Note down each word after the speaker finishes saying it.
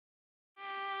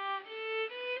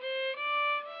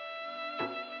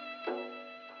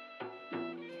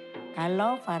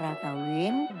Kalau Farah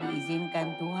kahwin,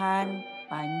 diizinkan Tuhan,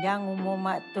 panjang umur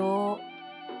mak tok.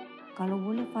 Kalau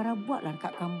boleh Farah buatlah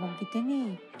kat kampung kita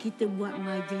ni. Kita buat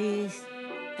majlis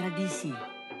tradisi.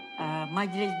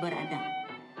 Majlis beradab.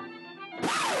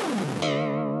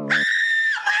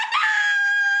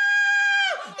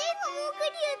 Tengok muka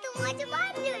dia tu macam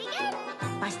bandar kan?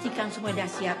 Pastikan semua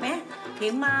dah siap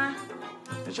Kemah.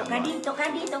 Tok Kadi.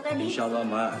 InsyaAllah,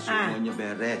 Mak. Semuanya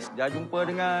beres. Dah jumpa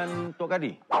dengan Tok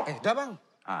Kadi? Dah bang.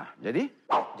 Jadi?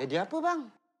 Jadi apa bang?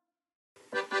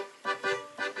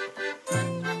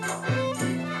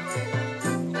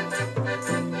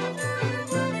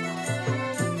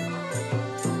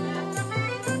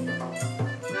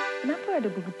 Kenapa ada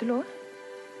buku telur?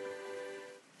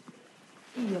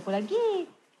 Apa lagi?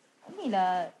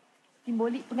 Inilah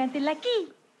simbolik pengantin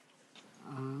lelaki.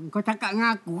 Kau cakap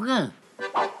dengan aku ke?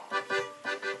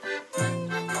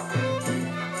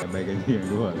 Baik gaji yang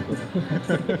luar.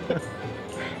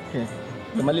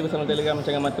 Kembali bersama Telegram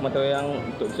Rancangan Mata-Mata Wayang.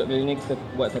 Untuk episod kali ini kita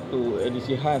buat satu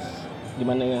edisi khas di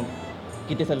mana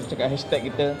kita selalu cakap hashtag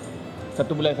kita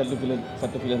satu bulan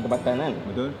satu filem tempatan kan.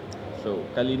 Betul. So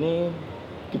kali ni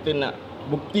kita nak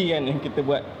buktikan yang kita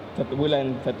buat satu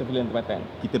bulan satu filem tempatan.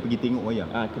 Kita pergi tengok wayang.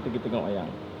 Kita tengok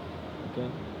wayang. Okey.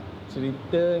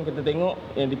 Cerita yang kita tengok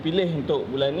yang dipilih untuk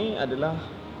bulan ni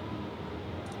adalah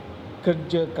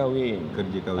Kerja Kahwin. Okay.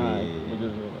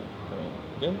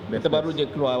 Kita baru je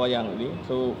keluar wayang ni.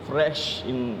 So fresh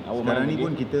in our Sekarang mind. ni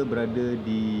pun kita berada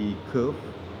di Curve.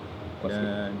 Kuat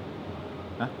dan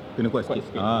kena kuat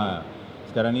sikit.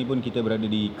 Sekarang ni pun kita berada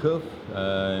di Curve,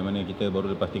 yang mana kita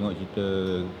baru lepas tengok cerita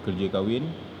Kerja Kahwin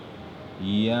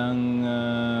yang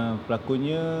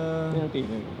pelakonnya Nanti.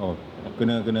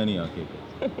 kena ni. Okey.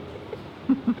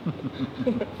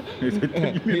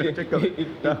 Saya cakap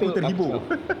aku terhibur.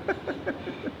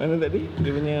 Mana tadi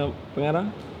dia punya pengarah?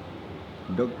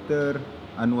 Dr.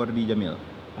 Anwardi Jamil.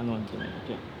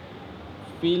 Okey.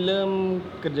 Filem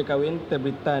Kerja Kahwin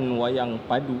terbitan wayang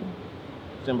padu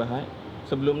Sdn Bhd.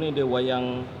 Sebelum ni dia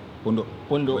wayang Pondok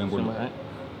Sdn Pondok. Bhd.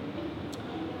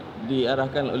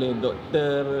 Diarahkan oleh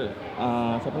Dr.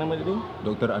 Siapa nama dia?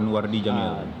 Dr. Anwardi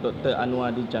Jamil. Dr.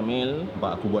 Anwardi Jamil.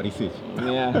 Nampak aku buat research.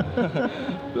 Ya.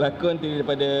 Pelakon terdiri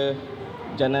daripada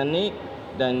Jananik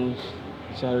dan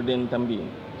Syahrudin Tambi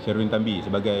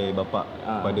Sebagai bapa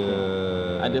kepada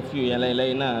ada few yang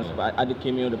lain-lain lah. Sebab ada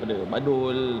cameo daripada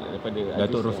Badul, daripada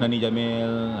Datuk Rosnani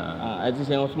Jamil. Aziz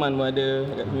yang Osman pun ada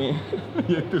kat sini.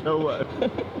 Ya, tu lawak.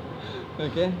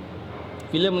 Okey.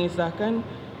 Filem mengisahkan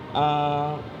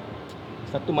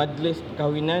satu majlis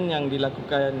perkahwinan yang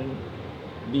dilakukan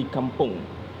di kampung.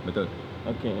 Betul.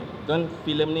 Okey. Dan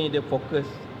filem ni dia fokus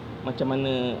macam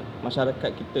mana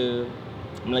masyarakat kita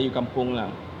Melayu kampung lah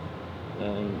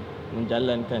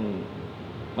menjalankan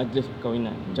majlis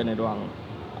perkahwinan. Macam mana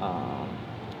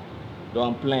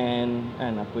diorang plan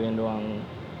kan, apa yang diorang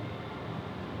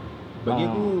bagi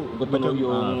aku gotong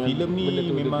royong. filem ni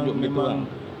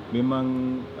memang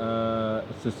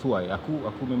sesuai.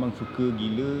 Aku memang suka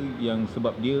gila yang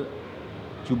sebab dia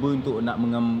cuba untuk nak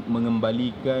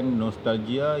mengembalikan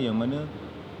nostalgia yang mana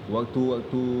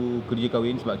waktu-waktu kerja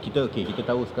kahwin. Sebab kita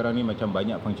tahu sekarang ni macam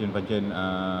banyak function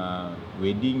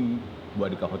wedding buat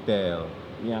dekat hotel.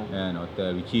 Ya. Kan,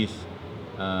 hotel which is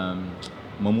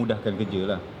memudahkan kerja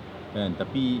lah kan.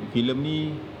 Tapi filem ni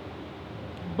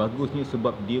bagusnya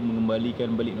sebab dia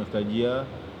mengembalikan balik nostalgia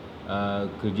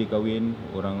kerja kahwin,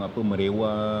 orang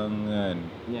merewang kan.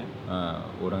 Ya.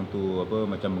 Orang tu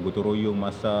macam bergotong royong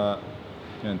masak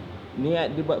kan.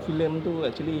 Niat dia buat filem tu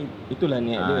actually itulah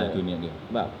niat dia. Itu niat dia.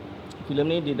 Sebab filem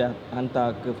ni dia dah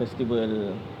hantar ke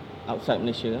festival outside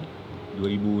Malaysia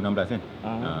 2016 kan.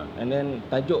 And then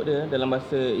tajuk dia dalam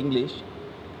bahasa English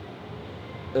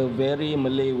A Very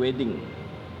Malay Wedding.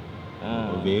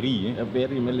 A very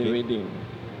Malay wedding.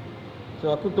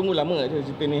 So aku tunggu lama je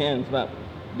cerita ni kan. Sebab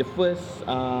the first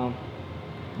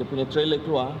dia punya trailer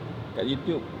keluar kat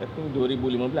YouTube kata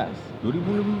 2015.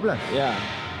 Ya.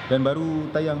 Dan baru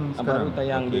tayang sekarang. Baru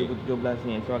tayang 2017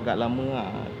 ni. So agak lama lah.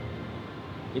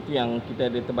 Itu yang kita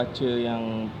ada terbaca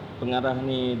yang pengarah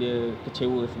ni dia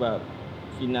kecewa sebab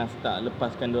Finas tak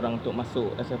lepaskan diorang untuk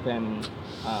masuk SFM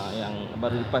yang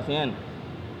baru lepas ni kan.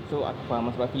 So aku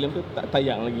faham sebab filem tu tak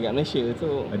tayang lagi kat Malaysia.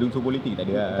 So ada unsur politik tak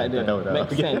ada. Tak ada.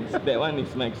 Make sense. That one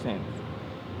is make sense.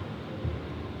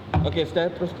 Okay,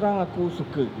 secara terus terang aku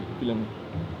suka filem ni.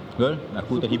 Betul?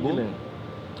 Aku terhibur.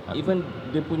 Even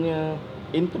dia punya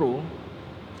intro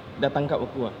dah tangkap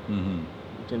aku lah.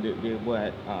 Macam dia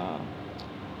buat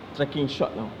tracking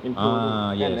shot tau. Intro tu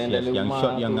yes, kan, yes. Yang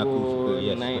shot yang aku suka.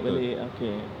 Yes, naik betul. balik.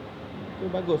 Okay. Itu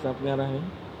bagus lah pengarah ni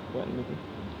buat benda tu.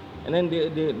 And then dia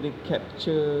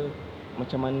capture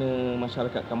macam mana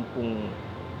masyarakat kampung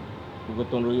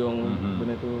bergotong royong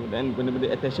benda tu, dan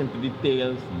benda-benda attention to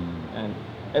details, and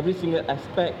every single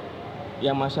aspect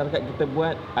yang masyarakat kita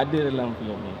buat ada dalam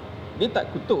filem ni. Dia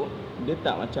tak kutuk, dia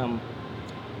tak macam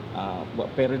buat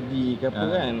parody ke apa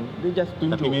kan. Dia just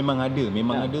tunjuk. Tapi memang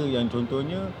ada yang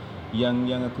contohnya yang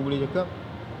aku boleh cakap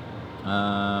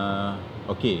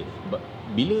okey,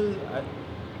 bila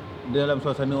dalam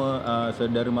suasana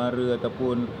saudara mara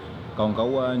ataupun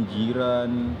kawan-kawan,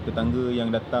 jiran, tetangga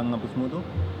yang datang apa semua tu,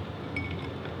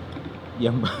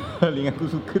 yang paling aku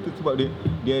suka tu sebab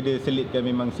dia ada selitkan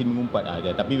memang scene mengumpat.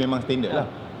 Tapi memang standard lah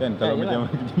kan, kalau macam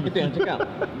itu yang cakap.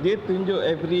 Dia tunjuk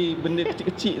every benda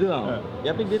kecil-kecil tu tau.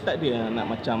 Tapi dia tak ada nak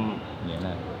macam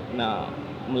nak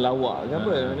melawak ke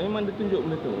apa. Memang dia tunjuk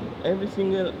benda tu. Every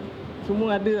single,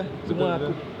 semua ada lah. Semua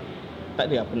aku tak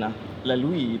ada pernah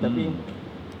lalui, tapi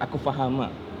aku faham lah.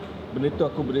 Benda tu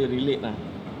aku boleh relate lah.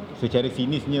 Secara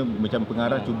sinisnya macam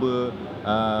pengarah cuba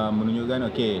menunjukkan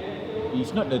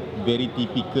it's not a very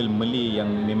typical Malay yang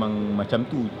memang macam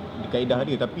tu kaedah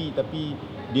dia, tapi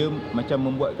dia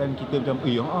macam membuatkan kita macam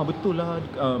betul lah,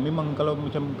 memang kalau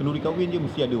macam kenduri kahwin je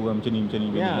mesti ada orang macam ni kan.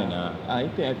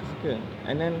 Itu yang aku suka.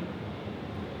 And then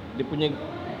dia punya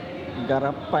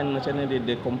garapan macam mana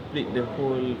dia complete the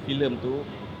whole film tu,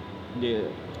 dia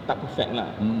tak perfect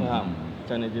lah. Faham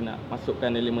macam mana dia nak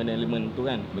masukkan elemen-elemen tu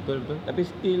kan. Betul. Tapi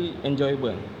still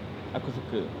enjoyable. Aku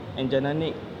suka. And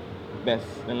Jananik best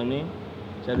dalam ni.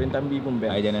 Syahrin Tambi pun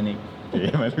best. Jananik.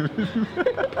 Malu.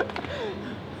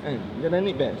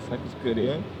 Jananik best. Aku suka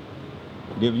dia.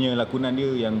 Dia punya lakonan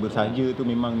dia yang bersahaja tu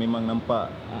memang nampak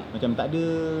macam tak ada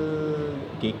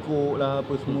kekok lah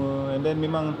apa semua. And then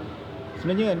memang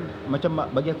sebenarnya kan, macam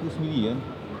bagi aku sendiri kan,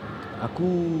 aku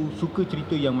suka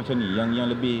cerita yang macam ni, yang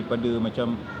lebih pada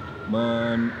macam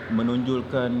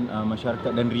menonjolkan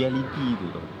masyarakat dan realiti tu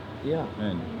tau. Ya.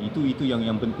 Kan? Itu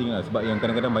yang penting lah, sebab yang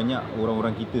kadang-kadang banyak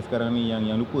orang-orang kita sekarang ni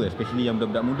yang lupa, especially yang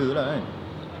budak-budak muda lah kan.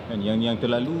 Yang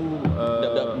terlalu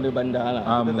budak-budak muda bandar lah.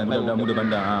 Budak-budak muda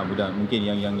bandar, budak mungkin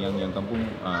yang kampung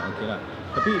okeylah.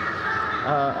 Tapi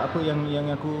apa yang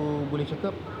aku boleh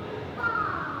cakap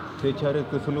secara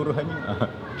keseluruhannya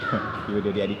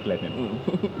dia ada iklan kan.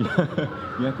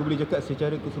 Yang aku boleh cakap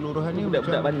secara keseluruhannya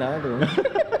budak-budak macam bandar tu.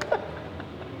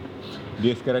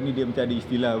 Dia sekarang ni dia macam ada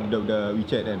istilah budak-budak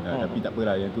WeChat kan. Tapi tak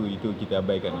apalah, yang tu itu kita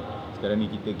abaikan. Sekarang ni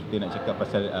kita nak cakap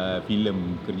pasal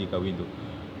filem Kerja Kahwin tu.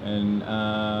 And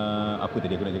apa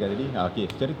tadi aku nak cakap tadi?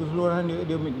 Secara keseluruhan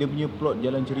dia punya plot,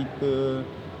 jalan cerita,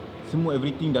 semua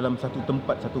everything dalam satu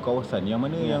tempat, satu kawasan yang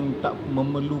mana yang tak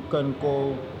memerlukan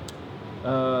kau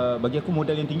bagi aku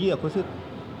modal yang tinggi, aku rasa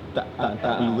tak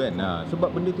perlu kan. Sebab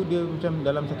benda tu dia macam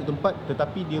dalam satu tempat,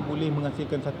 tetapi dia boleh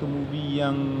menghasilkan satu movie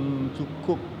yang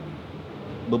cukup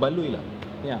berbaloi lah.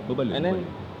 Berbaloi. And then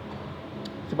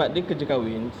sebab dia kerja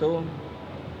kahwin, so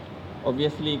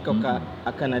obviously kau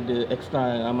akan ada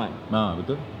extra ramai.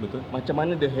 Betul. Macam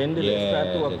mana dia handle extra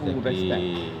tu aku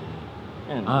respect.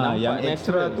 Kan? Yang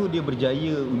extra tu dia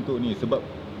berjaya untuk ni sebab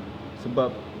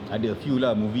ada few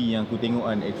lah movie yang aku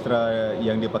tengok kan, extra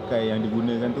yang dia pakai, yang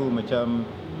digunakan tu macam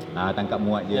tangkap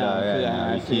muat je lah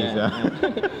kan.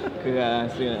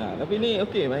 Keras lah. Tapi ni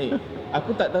okey, baik.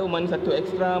 Aku tak tahu mana satu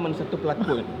extra, mana satu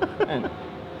pelakon kan.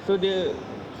 So dia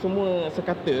semua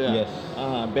sekata lah. Yes.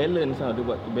 Balance lah, dia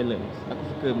buat balance. Aku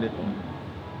suka benda tu.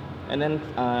 And then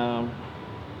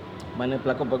mana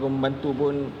pelakon-pelakon membantu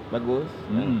pun bagus.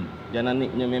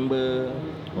 Jananik punya member.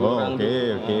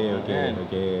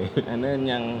 Okey. And then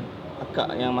yang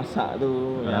akak yang masak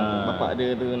tu, yang bapak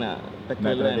dia tu nak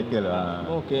tackle kan.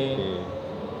 Okey.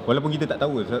 Walaupun kita tak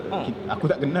tahu, aku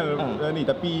tak kenal ni,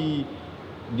 tapi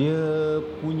dia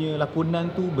punya lakonan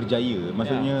tu berjaya.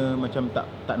 Maksudnya macam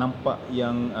tak nampak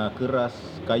yang keras,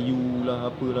 kayu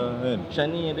lah apalah kan.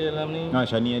 Shani ada dalam ni.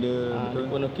 Shani ada. Betul.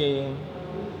 Pun okey.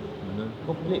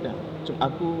 Complete dah.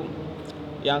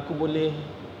 Yang aku boleh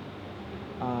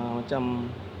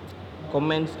macam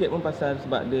komen sikit pun pasal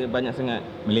sebab dia banyak sangat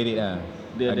melirik lah.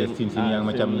 Dia ada scene-scene yang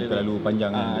macam terlalu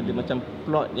panjang kan. Ada macam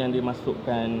plot yang dia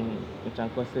masukkan, macam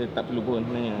aku rasa tak perlu pun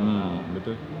sebenarnya.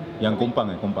 Betul. Yang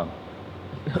kompang.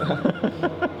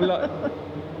 Plot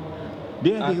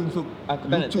dia ada unsur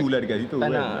lucu lah dekat situ.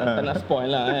 Tak nak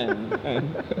spoil lah kan.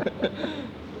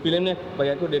 Filem ni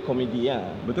bagi aku dia komedi lah.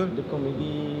 Betul. Dia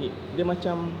komedi, dia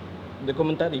macam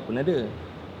dokumentari pun ada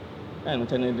kan,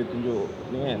 macam mana dia tunjuk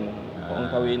ni kan, orang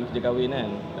kahwin, kerja kahwin kan,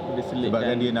 tapi dia selitkan sebab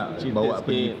kan dia nak bawa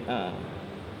sikit,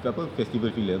 festival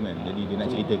filem kan. Jadi dia nak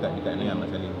cerita dekat ni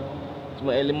masalah.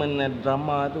 Cuma elemen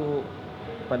drama tu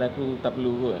pada aku tak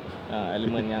perlu kot.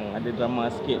 Elemen yang ada drama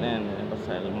sikit kan,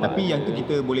 pasal tapi yang tu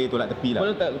kita boleh tolak tepi lah.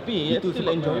 Boleh tak tepi, itu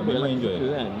still enjoyable. Memang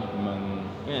enjoy kan. Memang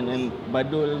Kan, dan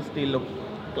Badul still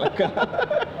kelakar.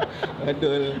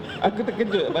 Badul. Aku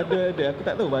terkejut Badul ada. Aku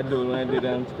tak tahu Badul ada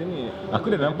dalam cerita ni. Aku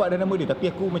dah nampak dah nama dia,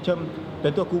 tapi aku macam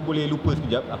tentu aku boleh lupa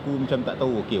sekejap. Aku macam tak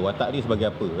tahu okey watak dia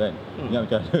sebagai apa kan. Ingat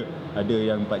macam ada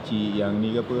yang pakcik yang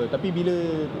ni ke apa. Tapi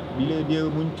bila dia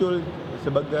muncul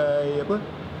sebagai apa?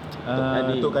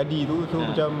 Tok Kadi tu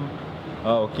macam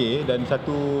okey. Dan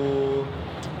satu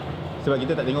sebab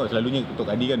kita tak tengok selalunya Tok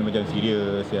Kadi kan macam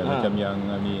serius yang macam yang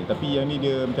ni. Tapi yang ni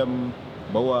dia macam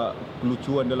bawa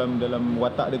kelucuan dalam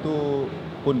watak dia tu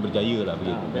pun berjaya lah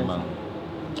begitu. Memang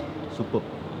superb.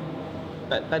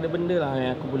 Tak ada benda lah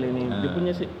yang aku boleh ni. Dia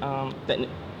punya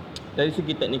dari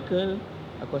segi teknikal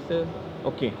aku rasa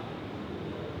okey.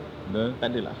 Betul? Tak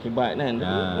adalah hebat kan.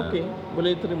 Tapi okey,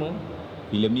 boleh terima.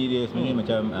 Filem ni dia sebenarnya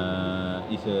macam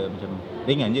macam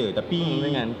ringan je tapi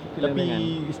ringan. Tapi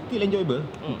still enjoyable.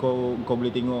 Kau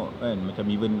boleh tengok kan macam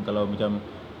even kalau macam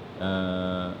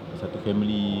satu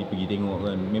family pergi tengok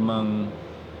kan, memang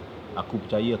aku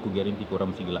percaya, aku guarantee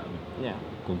korang mesti gelak. Ya.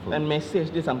 Confirm. Dan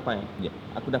message dia sampai. Ya.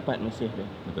 Aku dapat message dia.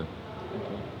 Betul.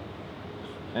 Okay.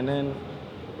 And then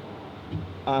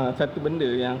satu benda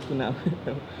yang aku nak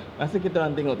masa kita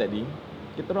orang tengok tadi,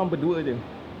 kita orang berdua je.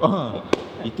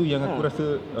 Itu yang aku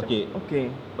rasa okey.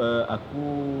 Aku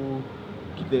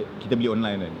kita beli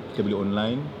online kan. Kita beli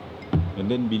online and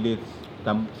then bila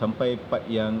sampai part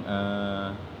yang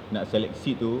nak select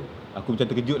seat tu, aku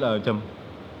macam terkejut lah macam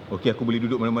okey aku boleh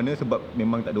duduk mana-mana sebab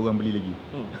memang tak ada orang beli lagi.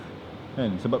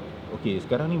 Kan sebab okey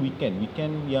sekarang ni weekend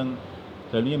yang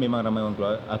selalunya memang ramai orang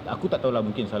keluar. Aku tak tahulah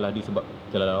mungkin salah dia sebab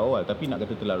terlalu awal, tapi nak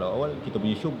kata terlalu awal kita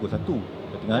punya show pukul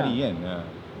 1 tengah hari kan.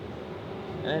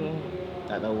 And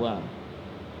tak tahu lah.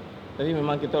 Tapi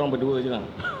memang kita orang berdua je lah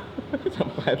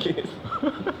sampai habis.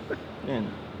 Kan?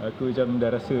 Aku macam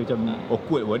dah rasa macam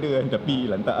awkward pun ada kan, tapi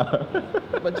lantak lah.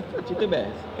 Sebab cerita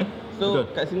best. So betul.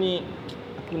 Kat sini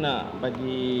aku nak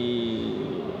bagi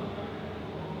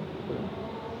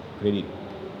kredit.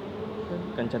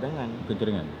 Bukan cadangan. Bukan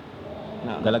cadangan.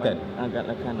 Nak galakan.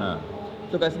 Galakan.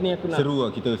 So kat sini aku nak seru lah,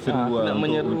 kita seru lah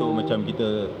untuk macam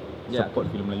kita support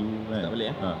filem Melayu kan. Tak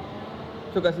boleh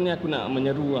So kat sini aku nak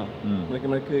menyeru lah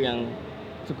mereka-mereka yang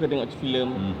suka tengok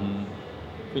filem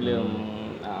filem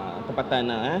tempatan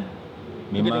lah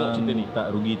memang tak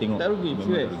rugi tengok. Tak rugi,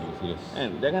 serius.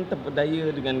 Kan? Jangan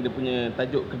terpedaya dengan dia punya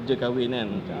tajuk kerja kahwin kan.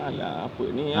 Alah apa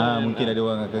ni kan. Mungkin ada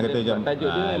orang akan kata macam tajuk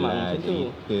dia memang macam tu.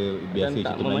 Cerita biasa,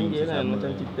 cerita Melayu memanggil kan sama.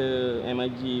 macam cerita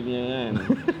MIG punya kan.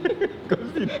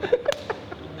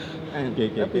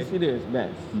 Tapi serius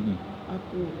best.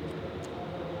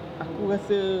 Aku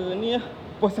rasa ni lah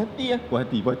puas hati lah. Puas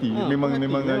hati. Memang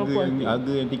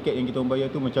harga yang tiket yang kita orang bayar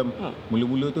tu macam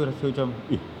mula-mula tu rasa macam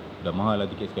dah mahal lah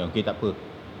tiket sekarang. Okey tak apa.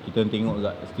 Kita tengok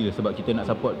juga still sebab kita nak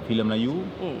support filem Melayu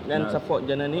dan support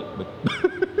Jananik.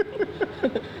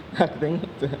 Aku tengok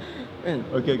tu kan.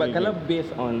 Sebab kalau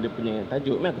based on dia punya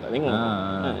tajuk memang aku tak tengok.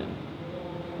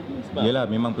 Yelah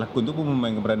memang pelakon tu pun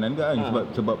memainkan peranan kan.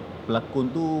 Sebab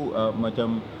pelakon tu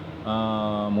macam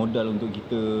modal untuk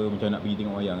kita macam nak pergi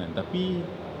tengok wayang kan. Tapi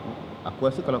aku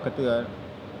rasa kalau kata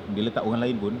dia letak orang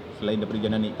lain pun selain daripada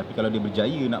Jananik, tapi kalau dia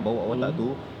berjaya nak bawa watak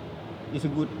tu, it's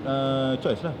a good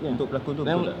choice lah untuk pelakon tu.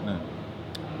 Betul tak?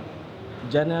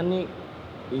 Jananik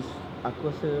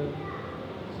aku rasa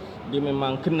dia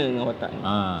memang kena dengan watak ni.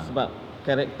 Sebab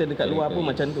karakter dekat luar pun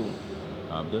macam tu.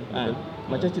 Betul.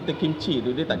 Macam cerita Kimchi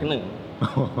tu dia tak kena.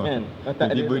 Kan?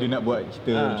 Tiba-tiba dia nak buat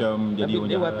cerita macam jadi orang jahat.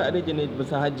 Tapi dia watak dia jenis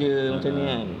bersahaja macam ni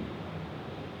kan.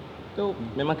 Tu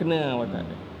memang kena watak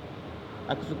dia.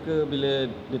 Aku suka bila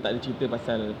dia tak ada cerita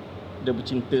pasal dia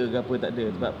bercinta ke apa, tak ada.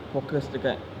 Sebab fokus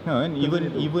dekat kan,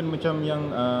 even macam yang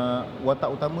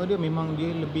watak utama dia memang dia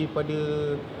lebih pada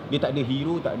dia tak ada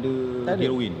hero, tak ada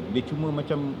heroin. Dia cuma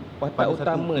macam watak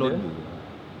utama dia.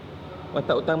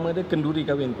 Watak utama dia kenduri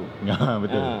kahwin tu.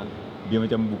 Betul. Dia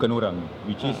macam bukan orang,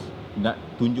 which is nak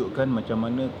tunjukkan macam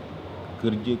mana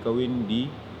kerja kahwin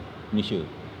di Malaysia.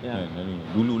 Kan?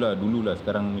 Dululah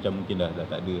sekarang macam mungkin dah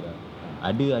tak ada lah.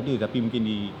 Ada tapi mungkin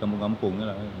di kampung-kampung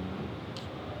lah.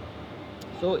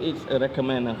 So it's a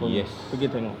recommend lah for me. Pergi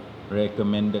tengok.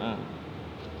 Recommended.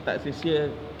 Tak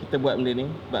sia-sia kita buat benda ni.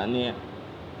 Sebab ni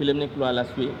filem ni keluar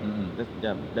last week.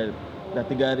 Dah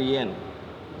 3 hari kan.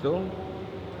 So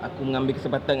aku mengambil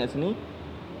kesempatan kat sini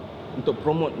untuk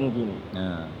promote movie ni.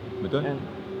 Betul.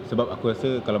 Sebab aku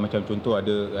rasa kalau macam contoh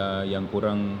ada yang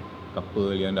korang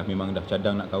couple yang memang dah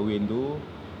cadang nak kahwin tu,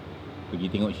 pergi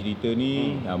tengok cerita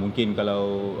ni, mungkin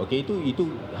kalau itu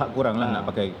hak korang lah nak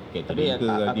pakai catering ke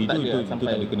itu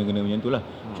tak ada kena-kena macam tu lah.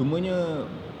 Cumanya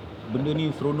benda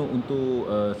ni seronok untuk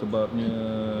sebabnya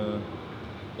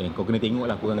Kau kena tengok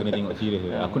lah, korang kena tengok serius.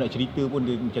 Aku nak cerita pun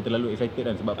dia macam terlalu excited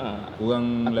kan sebab orang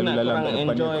Aku lalu nak lalang korang kat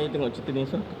depan enjoy dia. tengok cerita ni.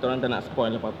 So kita orang tak nak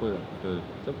spoil apa-apa. Betul.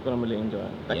 So korang boleh enjoy.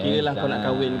 Tak Yes, kira lah kau nak ah.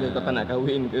 kahwin ke, kau tak nak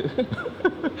kahwin ke.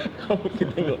 Kau boleh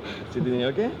tengok cerita ni,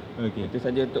 okey? Okey. Itu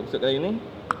saja untuk episod kali ni.